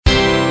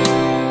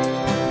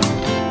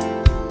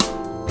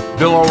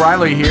Bill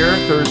O'Reilly here,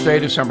 Thursday,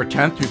 December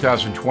 10th,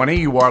 2020.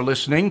 You are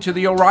listening to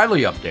the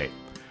O'Reilly Update.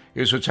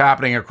 Here's what's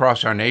happening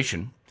across our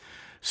nation.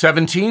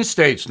 17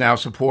 states now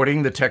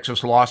supporting the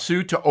Texas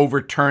lawsuit to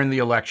overturn the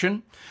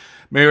election.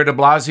 Mayor de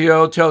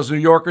Blasio tells New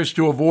Yorkers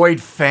to avoid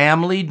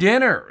family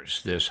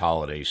dinners this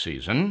holiday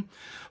season.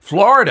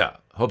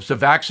 Florida hopes to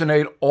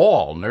vaccinate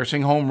all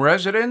nursing home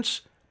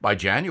residents by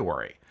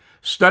January.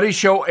 Studies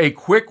show a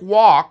quick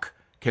walk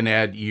can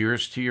add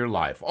years to your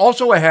life.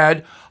 Also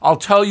ahead, I'll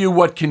tell you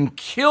what can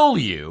kill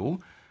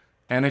you,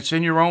 and it's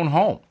in your own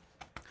home.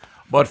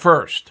 But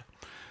first,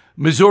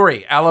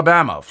 Missouri,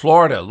 Alabama,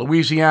 Florida,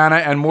 Louisiana,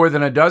 and more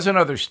than a dozen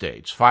other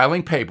states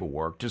filing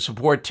paperwork to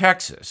support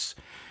Texas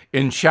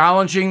in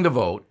challenging the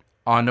vote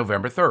on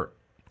November 3rd.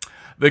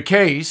 The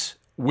case,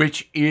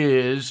 which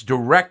is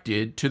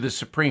directed to the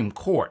Supreme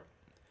Court,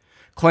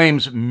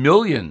 claims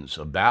millions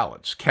of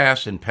ballots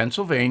cast in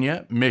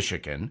Pennsylvania,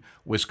 Michigan,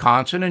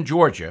 Wisconsin, and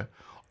Georgia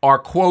are,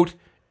 quote,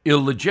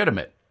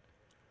 illegitimate.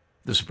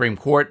 The Supreme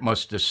Court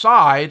must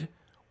decide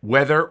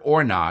whether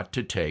or not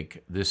to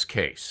take this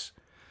case.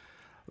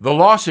 The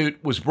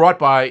lawsuit was brought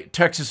by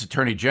Texas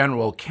Attorney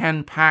General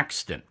Ken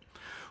Paxton,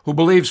 who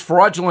believes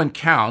fraudulent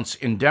counts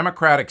in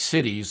Democratic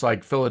cities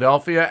like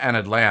Philadelphia and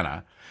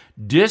Atlanta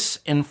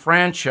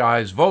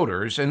disenfranchise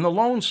voters in the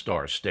Lone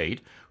Star State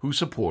who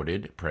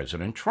supported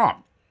President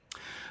Trump.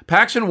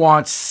 Paxton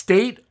wants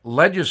state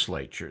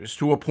legislatures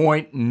to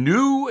appoint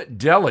new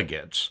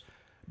delegates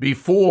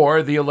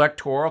before the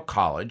Electoral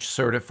College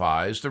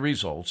certifies the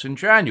results in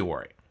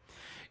January.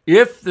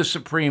 If the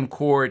Supreme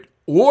Court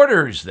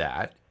orders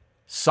that,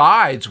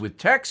 sides with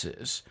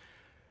Texas,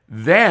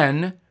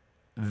 then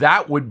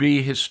that would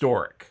be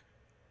historic.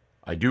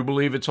 I do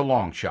believe it's a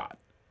long shot.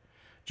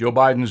 Joe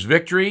Biden's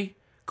victory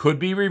could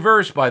be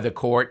reversed by the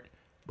court,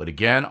 but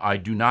again, I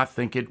do not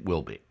think it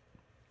will be.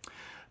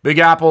 Big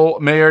Apple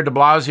Mayor de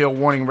Blasio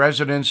warning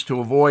residents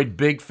to avoid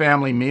big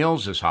family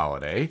meals this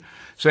holiday,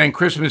 saying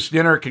Christmas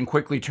dinner can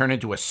quickly turn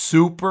into a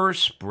super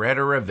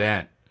spreader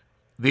event.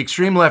 The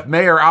extreme left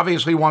mayor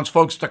obviously wants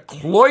folks to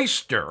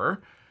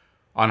cloister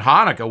on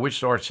Hanukkah, which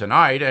starts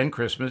tonight, and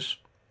Christmas.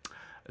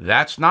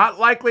 That's not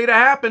likely to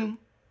happen,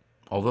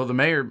 although the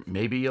mayor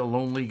may be a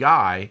lonely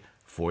guy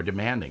for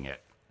demanding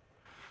it.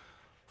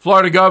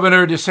 Florida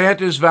Governor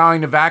DeSantis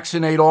vowing to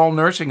vaccinate all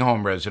nursing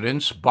home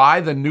residents by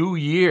the new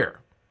year.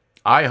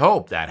 I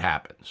hope that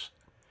happens.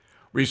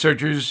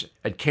 Researchers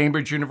at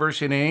Cambridge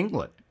University in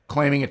England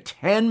claiming a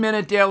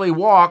 10-minute daily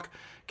walk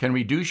can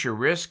reduce your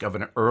risk of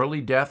an early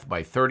death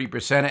by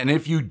 30%. And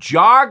if you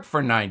jog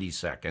for 90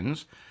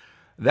 seconds,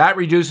 that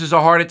reduces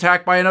a heart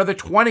attack by another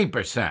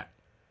 20%.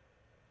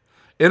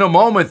 In a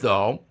moment,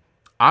 though,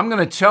 I'm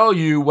going to tell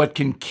you what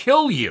can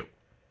kill you.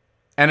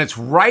 And it's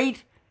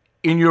right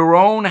in your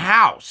own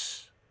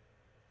house.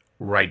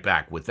 Right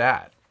back with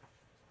that.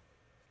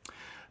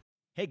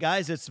 Hey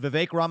guys, it's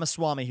Vivek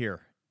Ramaswamy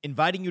here,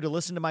 inviting you to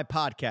listen to my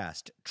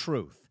podcast,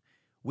 Truth.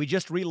 We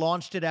just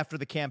relaunched it after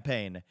the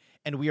campaign,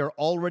 and we are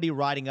already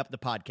riding up the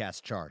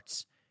podcast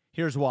charts.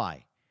 Here's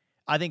why.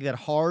 I think that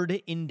hard,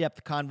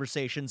 in-depth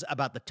conversations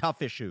about the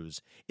tough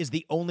issues is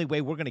the only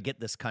way we're going to get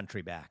this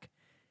country back.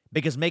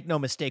 Because make no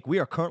mistake, we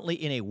are currently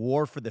in a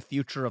war for the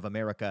future of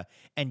America,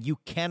 and you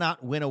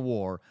cannot win a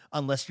war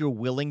unless you're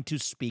willing to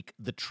speak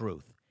the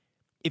truth.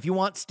 If you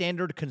want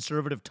standard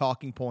conservative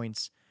talking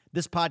points,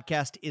 this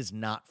podcast is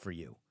not for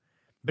you.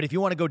 But if you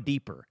want to go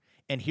deeper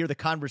and hear the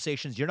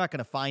conversations you're not going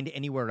to find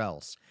anywhere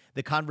else,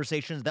 the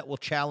conversations that will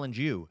challenge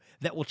you,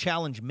 that will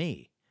challenge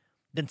me,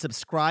 then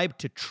subscribe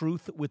to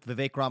Truth with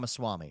Vivek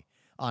Ramaswamy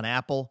on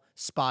Apple,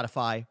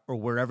 Spotify, or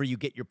wherever you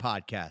get your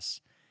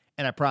podcasts.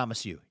 And I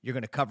promise you, you're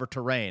going to cover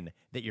terrain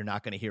that you're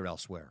not going to hear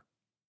elsewhere.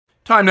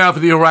 Time now for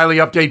the O'Reilly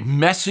Update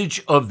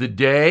message of the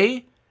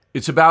day.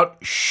 It's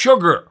about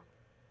sugar.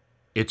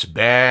 It's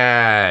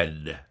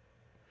bad.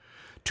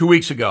 2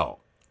 weeks ago,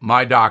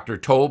 my doctor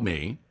told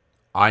me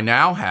I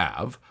now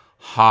have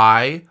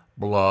high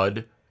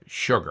blood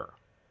sugar.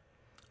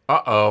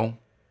 Uh-oh.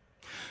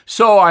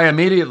 So I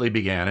immediately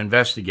began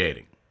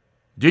investigating.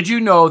 Did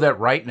you know that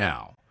right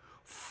now,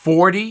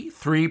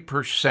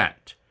 43%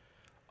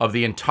 of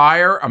the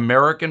entire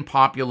American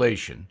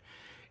population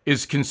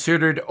is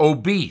considered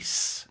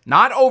obese,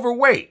 not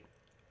overweight,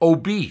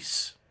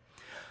 obese.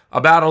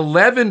 About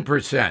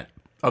 11%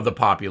 of the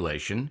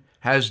population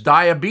has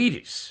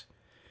diabetes.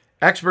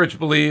 Experts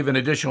believe an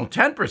additional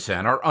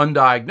 10% are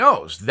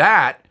undiagnosed.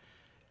 That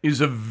is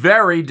a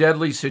very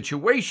deadly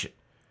situation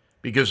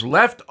because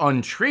left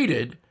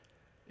untreated,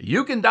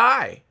 you can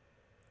die.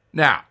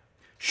 Now,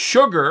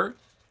 sugar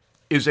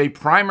is a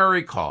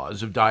primary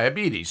cause of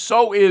diabetes.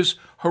 So is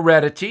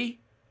heredity.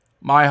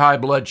 My high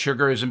blood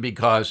sugar isn't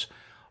because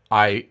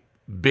I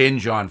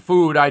binge on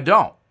food. I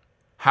don't.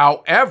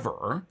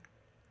 However,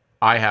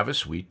 I have a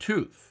sweet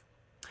tooth.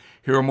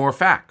 Here are more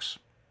facts.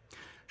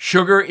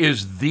 Sugar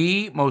is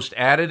the most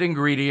added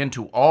ingredient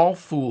to all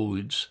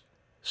foods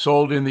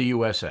sold in the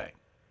USA.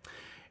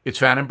 It's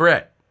found in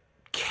bread,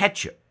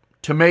 ketchup,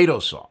 tomato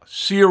sauce,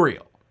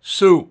 cereal,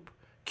 soup,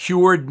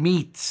 cured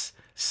meats,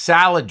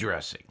 salad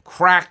dressing,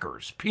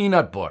 crackers,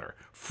 peanut butter,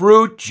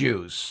 fruit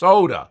juice,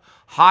 soda,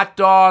 hot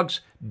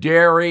dogs,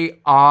 dairy,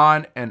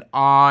 on and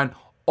on.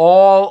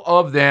 All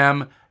of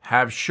them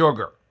have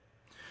sugar.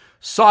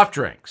 Soft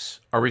drinks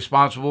are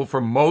responsible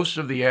for most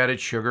of the added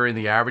sugar in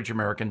the average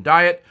American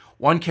diet.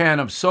 One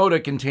can of soda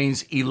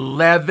contains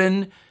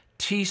 11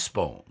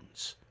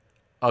 teaspoons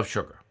of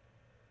sugar.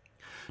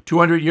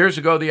 200 years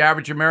ago, the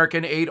average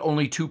American ate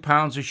only 2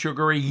 pounds of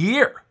sugar a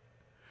year.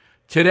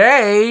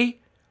 Today,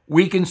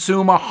 we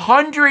consume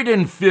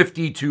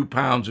 152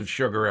 pounds of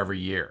sugar every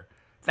year.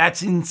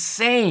 That's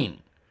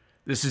insane.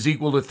 This is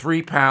equal to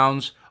 3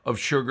 pounds of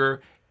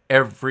sugar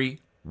every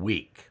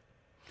week.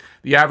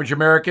 The average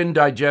American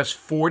digests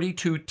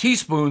 42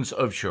 teaspoons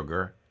of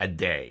sugar a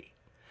day.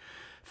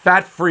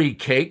 Fat-free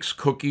cakes,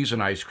 cookies,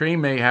 and ice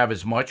cream may have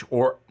as much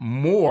or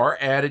more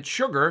added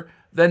sugar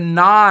than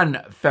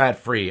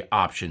non-fat-free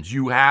options.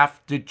 You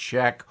have to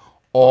check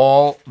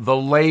all the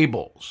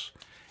labels.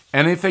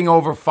 Anything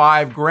over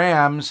 5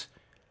 grams,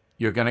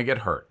 you're going to get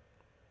hurt.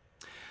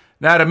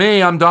 Now, to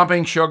me, I'm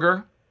dumping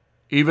sugar,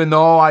 even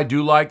though I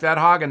do like that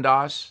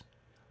Haagen-Dazs.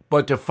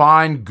 But to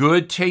find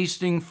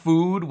good-tasting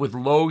food with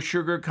low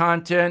sugar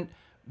content,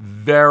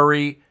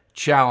 very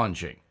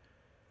challenging.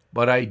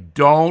 But I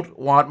don't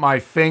want my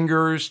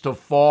fingers to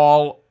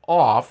fall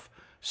off,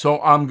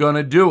 so I'm going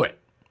to do it.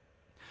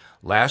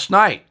 Last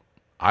night,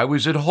 I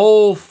was at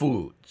Whole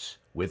Foods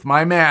with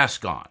my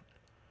mask on,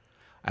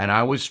 and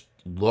I was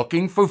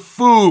looking for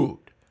food,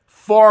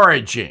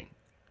 foraging.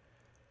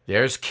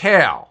 There's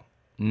kale.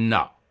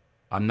 No,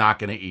 I'm not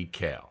going to eat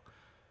kale.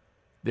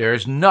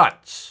 There's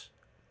nuts.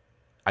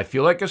 I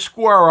feel like a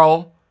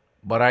squirrel,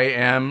 but I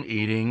am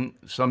eating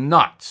some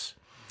nuts.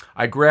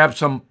 I grabbed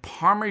some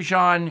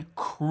Parmesan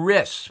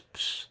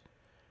crisps.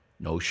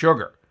 No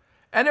sugar.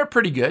 And they're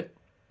pretty good.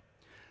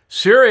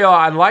 Cereal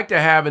I'd like to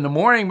have in the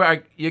morning,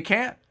 but you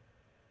can't.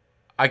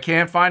 I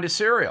can't find a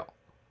cereal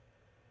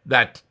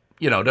that,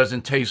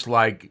 doesn't taste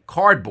like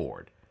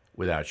cardboard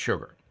without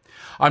sugar.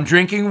 I'm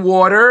drinking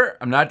water.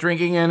 I'm not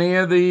drinking any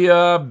of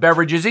the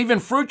beverages. Even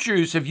fruit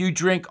juice, if you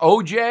drink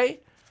OJ,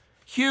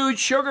 huge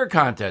sugar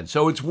content.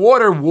 So it's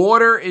water.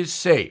 Water is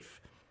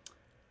safe.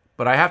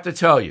 But I have to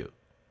tell you,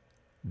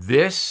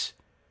 this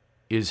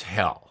is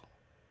hell.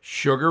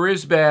 Sugar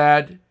is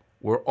bad.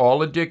 We're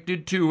all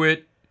addicted to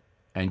it.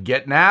 And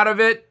getting out of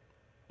it,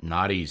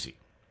 not easy.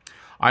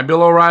 I'm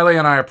Bill O'Reilly,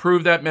 and I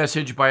approve that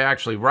message by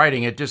actually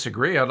writing it.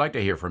 Disagree? I'd like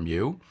to hear from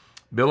you.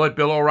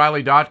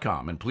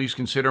 Bill@BillO'Reilly.com. And please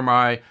consider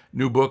my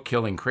new book,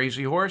 Killing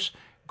Crazy Horse,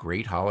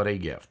 great holiday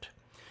gift.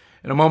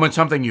 In a moment,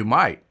 something you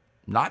might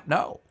not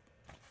know.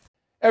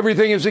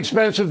 Everything is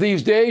expensive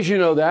these days, you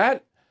know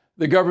that.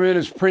 The government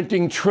is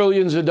printing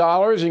trillions of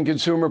dollars and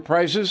consumer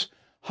prices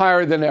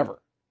higher than ever.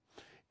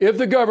 If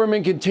the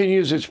government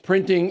continues its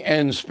printing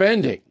and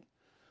spending,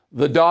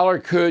 the dollar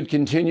could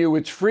continue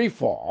its free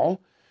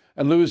fall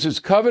and lose its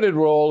coveted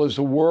role as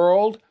the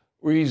world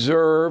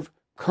reserve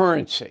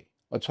currency.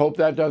 Let's hope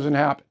that doesn't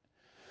happen.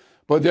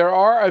 But there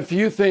are a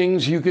few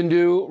things you can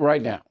do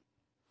right now.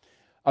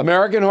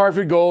 American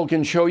Hartford Gold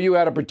can show you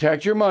how to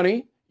protect your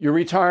money, your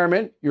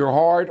retirement, your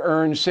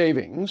hard-earned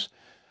savings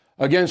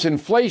against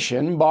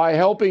inflation by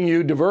helping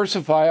you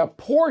diversify a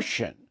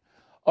portion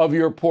of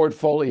your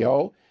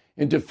portfolio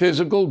into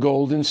physical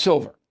gold and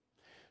silver.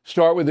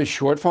 Start with a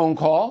short phone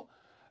call,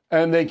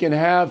 and they can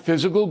have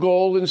physical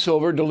gold and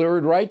silver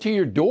delivered right to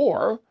your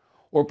door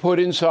or put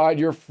inside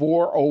your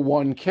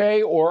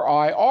 401k or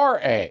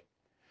IRA.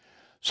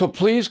 So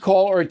please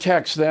call or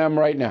text them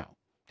right now.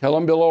 Tell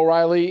them Bill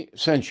O'Reilly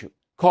sent you.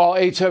 Call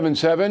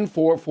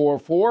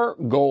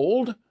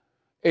 877-444-GOLD,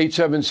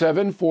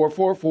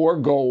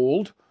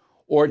 877-444-GOLD,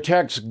 or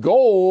text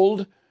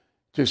GOLD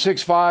to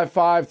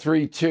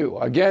 65532.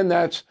 Again,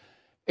 that's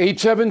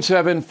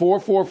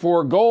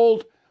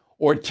 877-444-GOLD,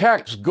 or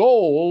text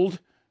GOLD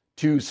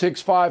to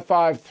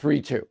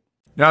 65532.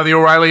 Now, the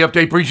O'Reilly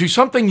Update brings you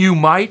something you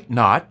might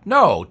not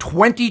know.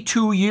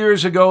 22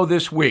 years ago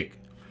this week,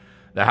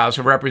 the House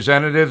of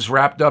Representatives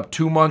wrapped up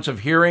 2 months of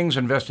hearings,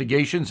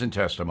 investigations, and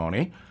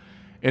testimony.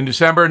 In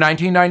December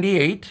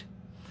 1998,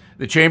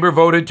 the chamber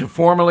voted to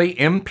formally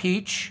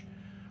impeach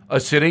a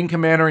sitting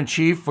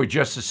commander-in-chief for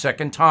just the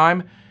second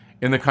time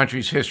in the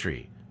country's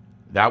history.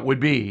 That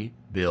would be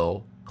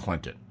Bill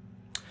Clinton.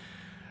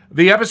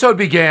 The episode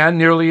began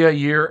nearly a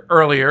year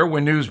earlier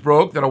when news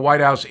broke that a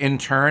White House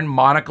intern,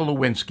 Monica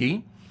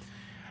Lewinsky,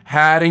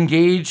 had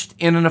engaged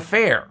in an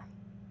affair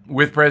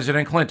with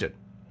President Clinton.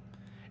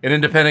 An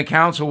independent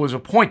counsel was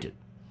appointed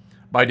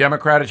by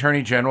Democrat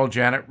Attorney General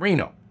Janet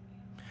Reno.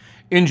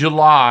 In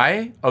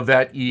July of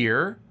that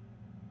year,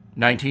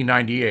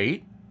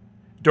 1998,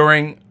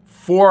 during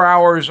 4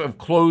 hours of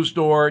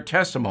closed-door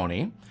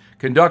testimony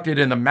conducted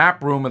in the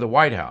map room of the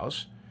White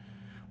House,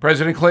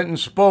 President Clinton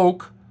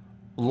spoke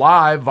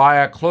live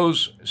via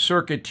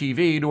closed-circuit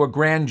TV to a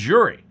grand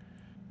jury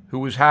who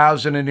was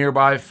housed in a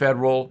nearby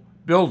federal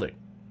building.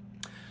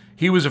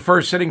 He was the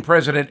first sitting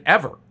president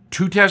ever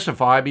to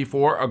testify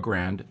before a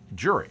grand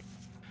jury.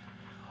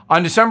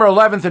 On December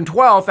 11th and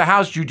 12th, the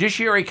House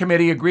Judiciary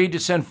Committee agreed to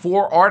send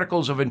 4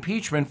 articles of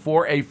impeachment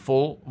for a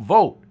full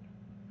vote.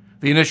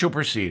 the initial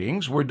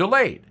proceedings were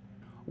delayed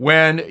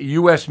when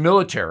U.S.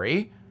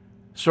 military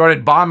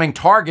started bombing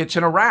targets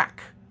in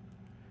Iraq.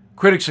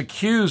 Critics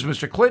accused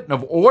Mr. Clinton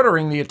of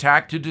ordering the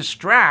attack to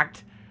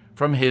distract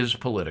from his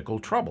political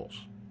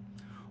troubles.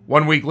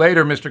 1 week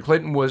later, Mr.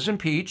 Clinton was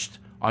impeached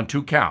on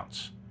 2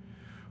 counts: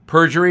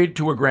 perjury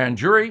to a grand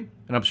jury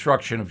and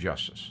obstruction of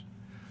justice.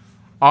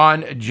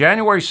 On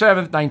January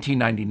 7,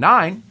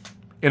 1999,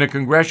 in a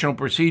congressional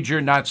procedure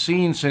not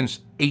seen since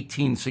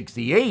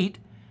 1868,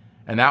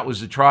 and that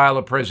was the trial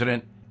of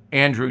President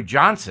Andrew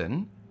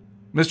Johnson,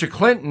 Mr.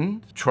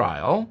 Clinton's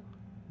trial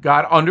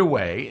got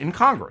underway in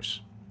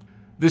Congress.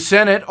 The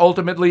Senate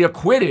ultimately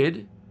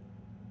acquitted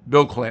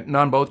Bill Clinton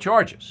on both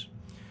charges.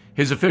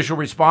 His official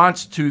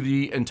response to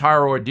the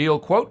entire ordeal,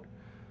 quote,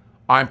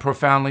 "I'm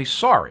profoundly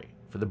sorry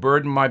for the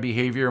burden my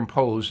behavior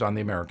imposed on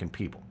the American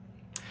people."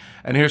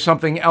 And here's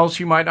something else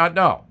you might not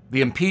know.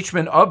 The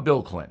impeachment of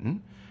Bill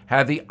Clinton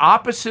had the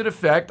opposite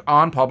effect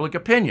on public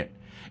opinion.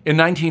 In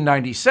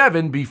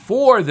 1997,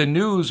 before the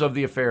news of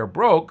the affair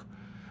broke,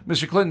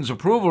 Mr. Clinton's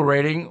approval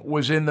rating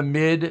was in the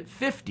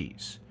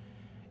mid-50s.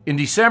 In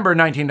December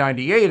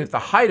 1998, at the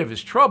height of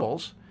his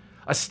troubles,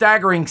 a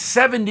staggering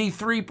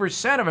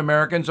 73% of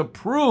Americans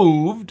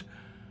approved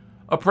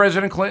of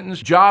President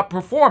Clinton's job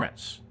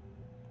performance.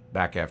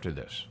 Back after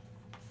this.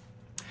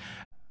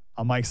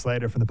 I'm Mike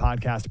Slater from the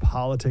podcast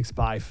Politics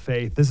by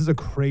Faith. This is a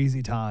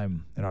crazy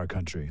time in our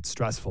country. It's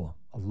stressful,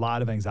 a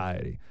lot of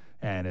anxiety,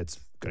 and it's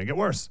going to get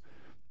worse.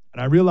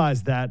 And I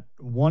realized that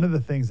one of the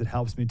things that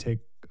helps me take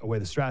away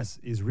the stress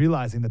is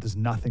realizing that there's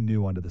nothing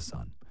new under the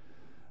sun.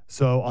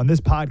 So on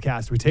this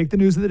podcast, we take the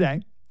news of the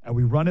day and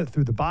we run it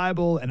through the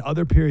Bible and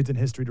other periods in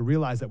history to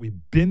realize that we've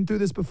been through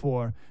this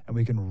before and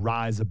we can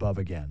rise above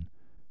again.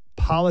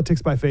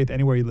 Politics by Faith,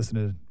 anywhere you listen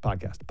to the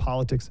podcast.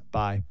 Politics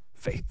by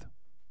Faith.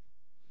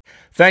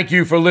 Thank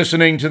you for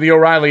listening to the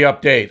O'Reilly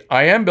Update.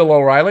 I am Bill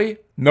O'Reilly.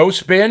 No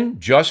spin,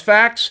 just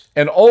facts,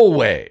 and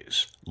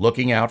always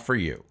looking out for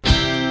you.